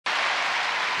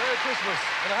Merry Christmas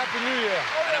and a Happy New Year.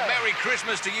 And a Merry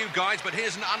Christmas to you guys, but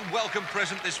here's an unwelcome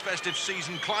present this festive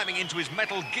season. Climbing into his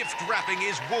metal gift wrapping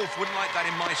is Wolf. Wouldn't like that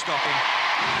in my stocking.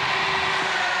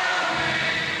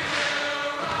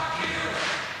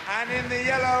 And in the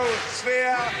yellow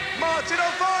sphere, Martin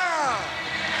Offiah.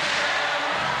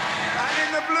 And in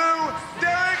the blue,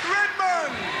 Derek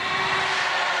Redmond.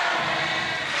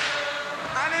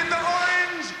 And in the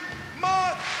orange,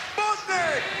 Mark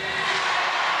Bosnick.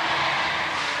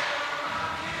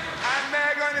 And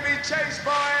they're going to be chased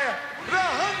by the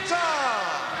Hunter.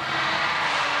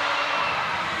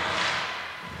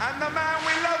 And the man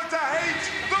we love to hate,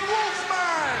 the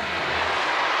Wolfman.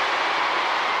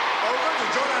 Over to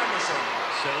John Anderson.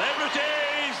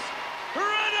 Celebrities,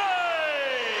 ready!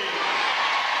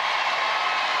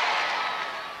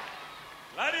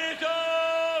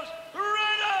 Gladiators,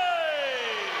 ready!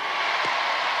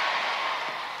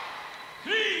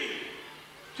 3,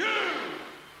 2,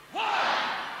 1.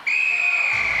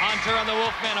 Hunter and the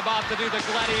Wolfman about to do the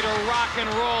Gladiator rock and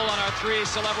roll on our 3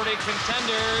 celebrity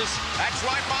contenders. That's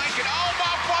right, Mike. And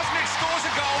Mark Bosnick scores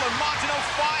a goal, and Martin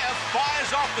Offiah fires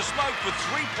off the smoke for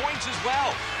 3 points as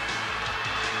well.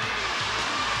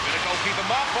 Bit of goalkeeper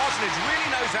Mark Bosnick really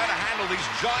knows how to handle these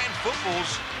giant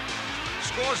footballs.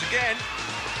 Scores again.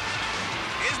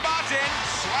 Here's Martin,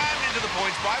 slammed into the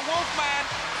points by Wolfman.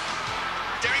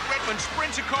 Derek Redmond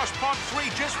sprints across pot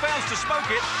 3, just fails to smoke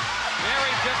it.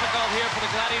 Very difficult here for the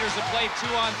Gladiators to play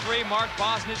 2-on-3. Mark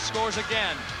Bosnick scores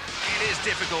again. It is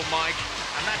difficult, Mike,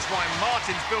 and that's why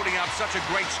Martin's building up such a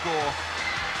great score.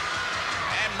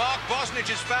 And Mark Bosnick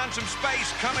has found some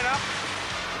space coming up.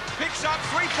 Picks up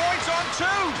 3 points on 2.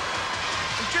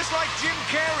 And just like Jim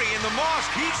Carrey in The Mask,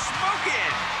 he's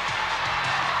smoking.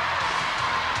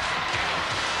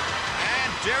 And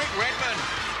Derek Redmond,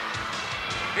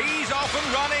 he's off and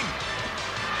running.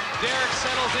 Derek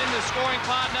settles into scoring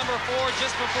pot number 4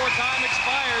 just before time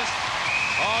expires.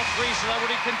 All 3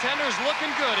 celebrity contenders looking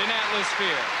good in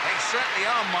Atmosphere. They certainly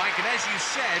are, Mike, and as you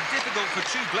said, difficult for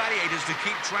 2 Gladiators to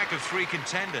keep track of 3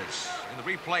 contenders. In the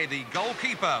replay, the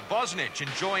goalkeeper, Bosnick,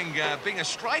 enjoying being a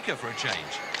striker for a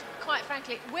change. Quite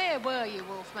frankly, where were you,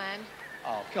 Wolfman?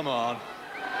 Oh, come on.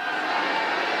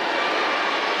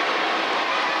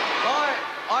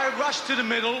 I rushed to the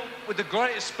middle with the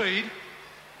greatest speed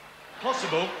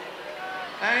possible,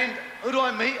 and who do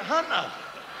I meet? Hunter.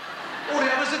 All the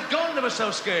others had gone, they were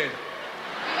so scared.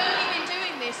 We've only been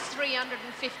doing this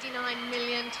 359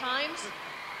 million times.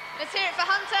 Let's hear it for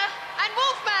Hunter and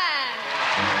Wolfman.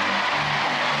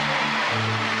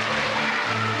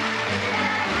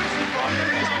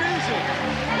 This music.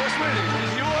 What's with it?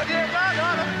 Is it your idea?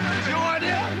 No. It's your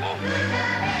idea.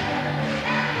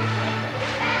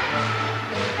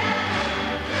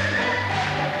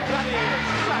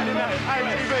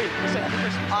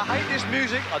 I hate this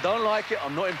music, I don't like it,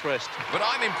 I'm not impressed. But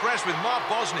I'm impressed with Mark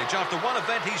Bosnick. After one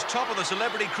event, he's top of the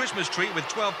celebrity Christmas tree with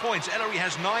 12 points. Ellery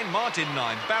has 9, Martin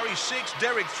 9, Barry 6,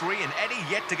 Derek 3, and Eddie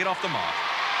yet to get off the mark.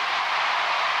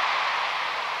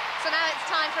 So now it's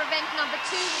time for event number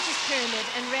 2, which is Pyramid,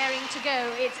 and raring to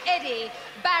go. It's Eddie,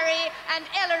 Barry, and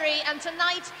Ellery, and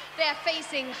tonight they're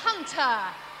facing Hunter,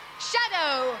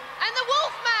 Shadow, and the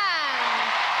Wolfman.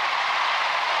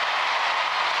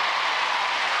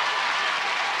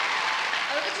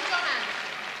 Over to John Anderson.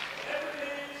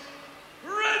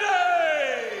 Ready!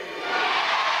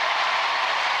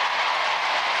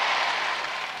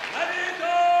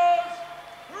 Gladiators,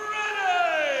 ready!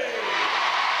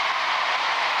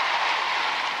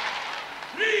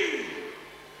 3,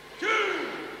 2,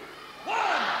 1.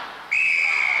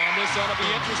 And this ought to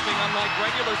be interesting. Unlike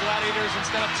regular Gladiators,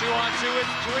 instead of 2-on-2,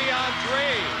 it's 3-on-3.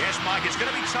 Yes, Mike, it's going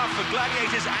to be tough for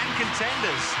Gladiators and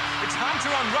contenders. It's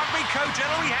Hunter on rugby coach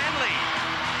Ellery Hanley.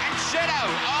 And Shadow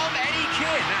on Eddie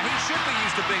Kidd. Now, he should be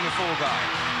used to being a full guy.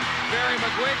 Barry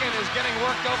McGuigan is getting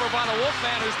worked over by the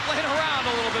Wolfman, who's playing around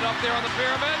a little bit up there on the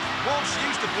pyramid. Wolf's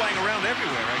used to playing around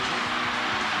everywhere, actually.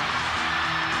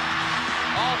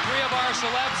 All 3 of our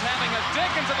celebs having a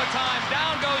dickens of a time.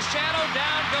 Down goes Shadow,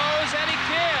 down goes Eddie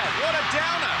Kidd. What a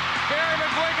downer. Barry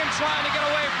McGuigan trying to get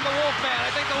away from the Wolfman.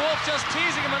 I think the Wolf just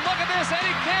teasing him. And look at this,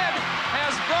 Eddie Kidd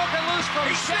has broken loose from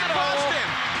He Shadow. past him.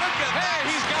 Look at that.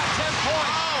 Hey, he's got 10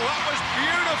 points. Oh, that was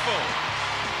beautiful.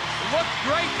 Looked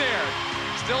great there.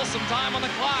 Still some time on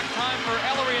the clock. Time for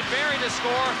Ellery and Barry to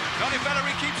score. Not if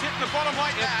Ellery keeps hitting the bottom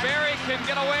like If that. Barry can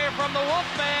get away from the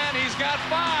Wolfman, he's got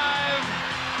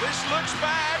 5. This looks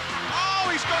bad. Oh,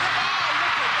 he's got it. Oh,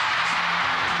 look at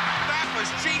that. That was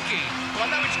cheeky. Well,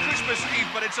 I know it's Christmas Eve,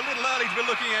 but it's a little early to be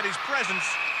looking at his presents.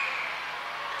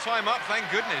 Time up, thank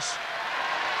goodness.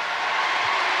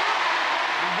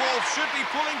 Wolf should be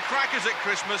pulling crackers at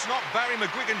Christmas, not Barry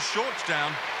McGuigan's shorts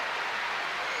down.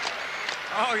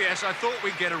 Oh, yes, I thought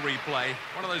we'd get a replay.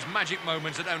 One of those magic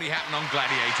moments that only happen on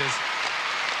Gladiators.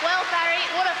 Well, Barry,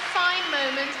 what a fine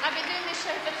moment. I've been doing this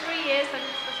show for 3 years, and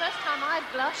it's the first time I've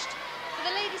blushed. For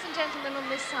the ladies and gentlemen on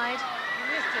this side, you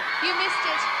missed it. You missed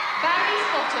it. Barry's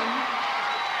bottom.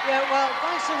 Yeah, well,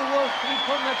 thanks to the Wolf for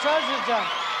putting the trousers down.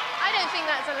 I don't think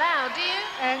that's allowed, do you?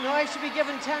 No, I should be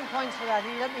given 10 points for that.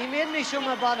 He made me show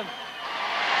my bottom.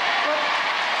 But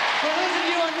for those of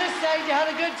you on this side, you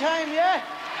had a good time, yeah?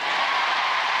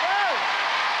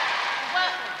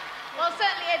 Well,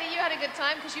 certainly, Eddie, you had a good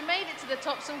time because you made it to the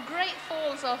top. Some great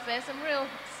falls off there, some real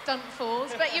stunt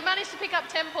falls. But you managed to pick up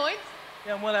 10 points.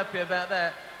 Yeah, I'm well happy about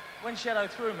that. When Shadow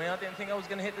threw me, I didn't think I was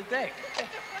going to hit the deck.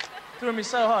 Threw me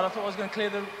so hard, I thought I was going to clear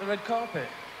the red carpet.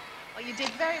 Well, you did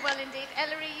very well indeed.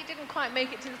 Ellery, you didn't quite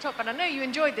make it to the top, but I know you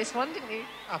enjoyed this one, didn't you?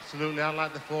 Absolutely. I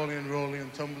like the falling and rolling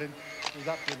and tumbling. It was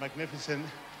absolutely magnificent.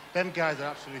 Them guys are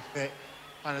absolutely fit.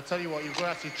 And I tell you what, you've got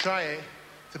to actually try it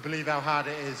to believe how hard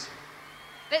it is.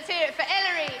 Let's hear it for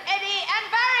Ellery, Eddie and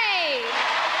Barry.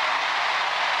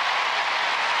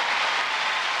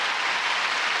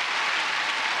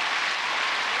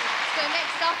 So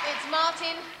next up, it's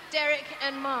Martin, Derek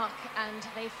and Mark, and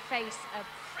they face a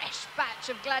fresh batch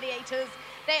of gladiators.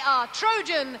 They are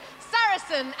Trojan,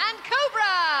 Saracen and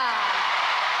Cobra.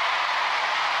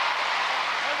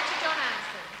 Over to John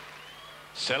Anderson.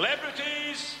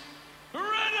 Celebrities, ready!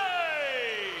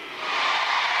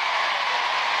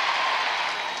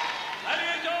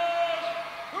 Gladiators,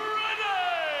 ready!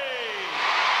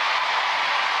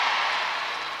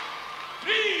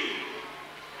 3,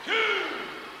 2,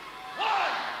 1.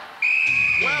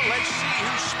 Well, let's see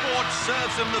whose sport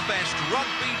serves them the best,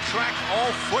 rugby, track or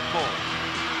football.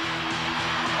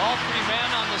 All three men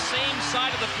on the same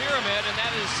side of the pyramid, and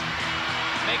that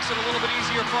makes it a little bit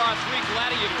easier for our three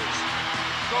gladiators.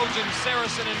 Trojan,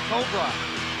 Saracen, and Cobra.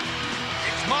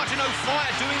 It's Martin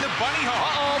Offiah doing the bunny hop.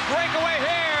 Uh-oh, breakaway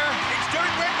here. It's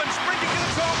Derek Redmond sprinting to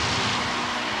the top.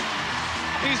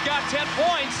 He's got 10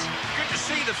 points. Good to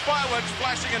see the fireworks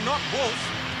flashing and not Wolf.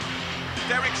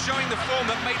 Derek showing the form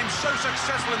that made him so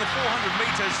successful in the 400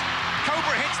 metres.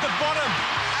 Cobra hits the bottom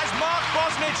as Mark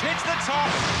Bosnich hits the top.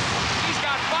 He's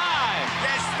got 5.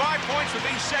 Yes, 5 points for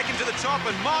being second to the top,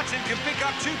 and Martin can pick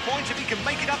up 2 points if he can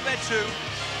make it up there too.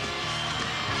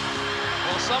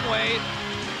 Well, some way,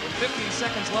 with 15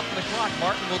 seconds left in the clock,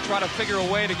 Martin will try to figure a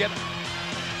way to get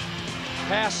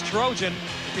past Trojan.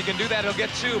 If he can do that, he'll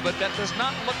get 2, but that does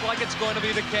not look like it's going to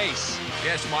be the case.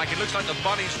 Yes, Mike, it looks like the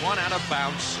bunny's run out of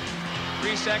bounds.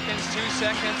 3 seconds, 2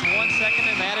 seconds, 1 second,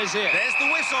 and that is it. There's the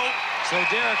whistle. So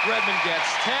Derek Redmond gets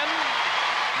 10,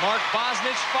 Mark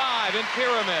Bosnich 5 in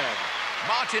pyramid.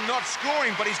 Martin not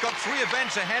scoring, but he's got 3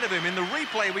 events ahead of him. In the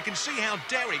replay, we can see how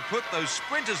Derek put those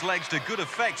sprinters' legs to good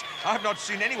effect. I've not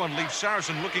seen anyone leave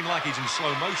Saracen looking like he's in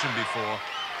slow motion before.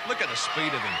 Look at the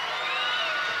speed of him.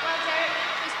 Well, Derek,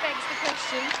 this begs the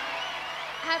question.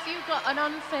 Have you got an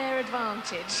unfair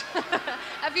advantage?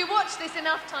 Have you watched this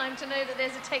enough time to know that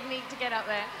there's a technique to get up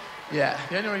there? Yeah,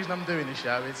 the only reason I'm doing this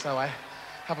show is so I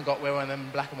haven't got wearing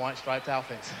them black and white striped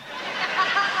outfits.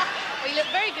 Well, you look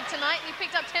very good tonight. You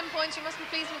picked up 10 points. You must be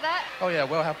pleased with that. Oh, yeah,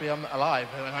 well happy I'm alive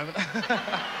at the moment.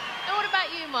 And what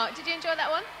about you, Mark? Did you enjoy that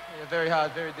one? Yeah, very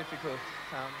hard, very difficult.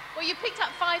 Well, you picked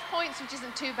up 5 points, which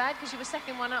isn't too bad because you were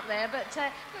second one up there, but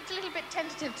looked a little bit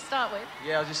tentative to start with.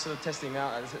 Yeah, I was just sort of testing him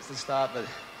out at the start, but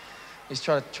he's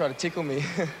trying to tickle me.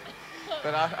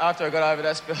 But after I got over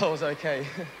that spell, I was okay.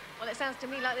 Well, it sounds to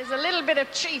me like there's a little bit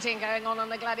of cheating going on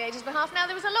the Gladiators' behalf. Now,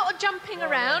 there was a lot of jumping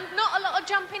around, not a lot of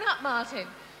jumping up, Martin.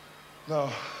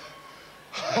 No.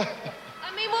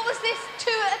 I mean, what was this 2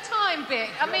 at a time bit?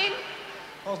 I mean...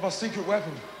 That was my secret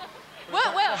weapon.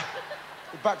 Well...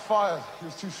 It backfired. He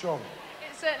was too strong.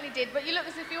 It certainly did, but you look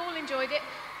as if you all enjoyed it.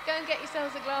 Go and get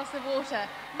yourselves a glass of water.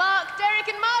 Mark, Derek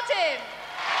and Martin!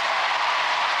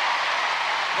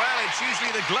 Well, it's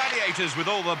usually the Gladiators with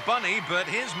all the bunny, but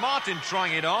here's Martin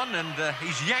trying it on, and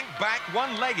he's yanked back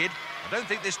one-legged. I don't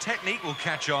think this technique will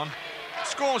catch on.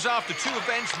 Scores after 2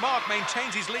 events. Mark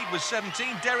maintains his lead with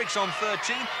 17. Derek's on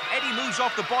 13. Eddie moves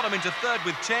off the bottom into 3rd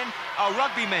with 10. Our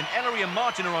rugby men, Ellery and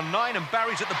Martin, are on 9, and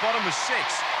Barry's at the bottom with 6.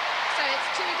 So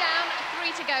it's 2 down,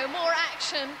 3 to go. More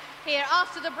action here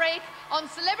after the break on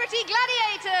Celebrity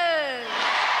Gladiators.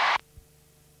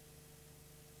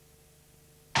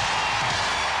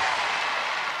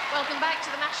 Welcome back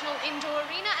to the National Indoor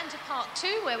Arena and to part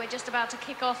 2, where we're just about to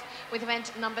kick off with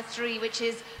event number 3, which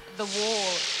is the wall.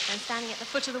 And standing at the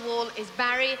foot of the wall is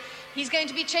Barry. He's going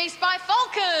to be chased by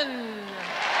Falcon.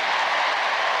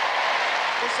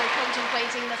 Also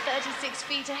contemplating the 36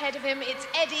 feet ahead of him, it's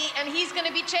Eddie, and he's going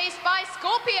to be chased by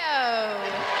Scorpio.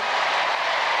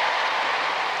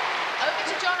 Over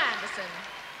to John Anderson.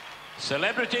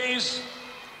 Celebrities,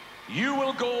 you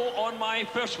will go on my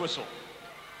first whistle.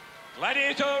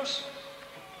 Gladiators,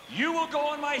 you will go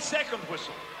on my second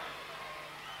whistle.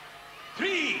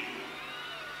 3,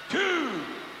 2,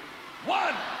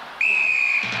 1.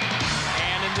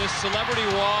 And in this celebrity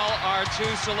wall, our two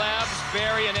celebs,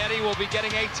 Barry and Eddie, will be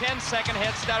getting a 10-second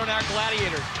head start on our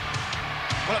Gladiators.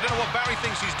 Well, I don't know what Barry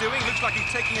thinks he's doing. Looks like he's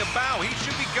taking a bow. He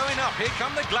should be going up. Here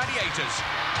come the Gladiators.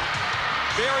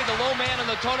 Barry, the low man on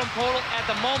the totem pole at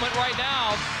the moment right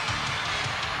now,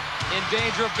 in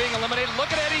danger of being eliminated. Look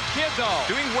at Eddie Kidd, though.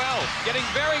 Doing well. Getting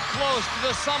very close to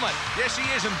the summit. Yes, he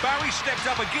is, and Barry stepped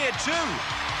up a gear, too.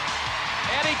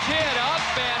 Eddie Kidd up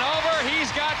and over.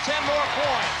 He's got 10 more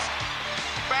points.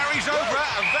 Barry's over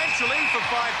eventually for 5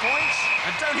 points,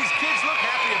 and don't his kids look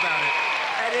happy about it?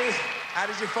 Eddie, how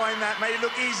did you find that? Made it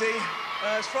look easy?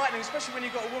 It's frightening, especially when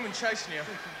you've got a woman chasing you.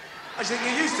 I think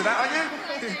you're used to that, aren't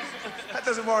you? That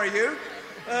doesn't worry you.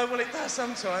 Well, it does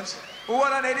sometimes. Well,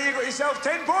 well done, Eddie. You got yourself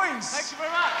 10 points. Thank you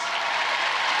very much.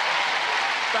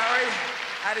 Barry,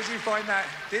 how did you find that?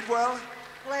 Did well?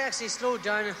 Well, I actually slowed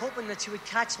down and hoping that she would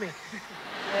catch me.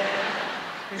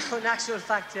 In actual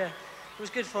fact, it was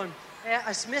good fun.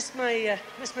 I missed my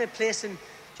placing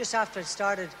just after it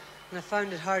started, and I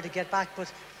found it hard to get back,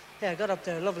 but yeah, I got up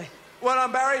there, lovely. Well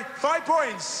done, Barry. 5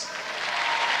 points.